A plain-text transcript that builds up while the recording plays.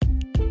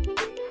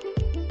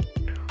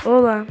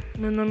Olá,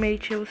 meu nome é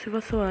Itiel Silva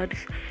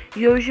Soares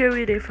e hoje eu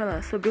irei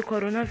falar sobre o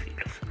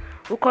coronavírus.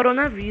 O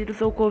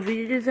coronavírus, ou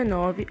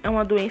Covid-19, é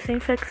uma doença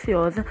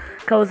infecciosa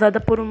causada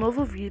por um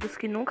novo vírus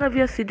que nunca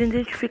havia sido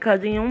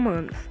identificado em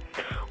humanos.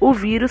 O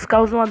vírus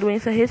causa uma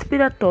doença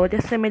respiratória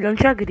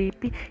semelhante à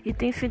gripe e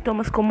tem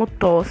sintomas como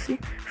tosse,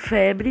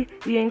 febre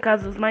e, em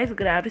casos mais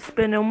graves,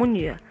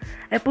 pneumonia.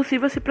 É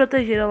possível se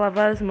proteger ao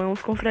lavar as mãos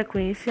com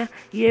frequência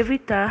e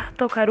evitar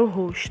tocar o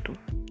rosto.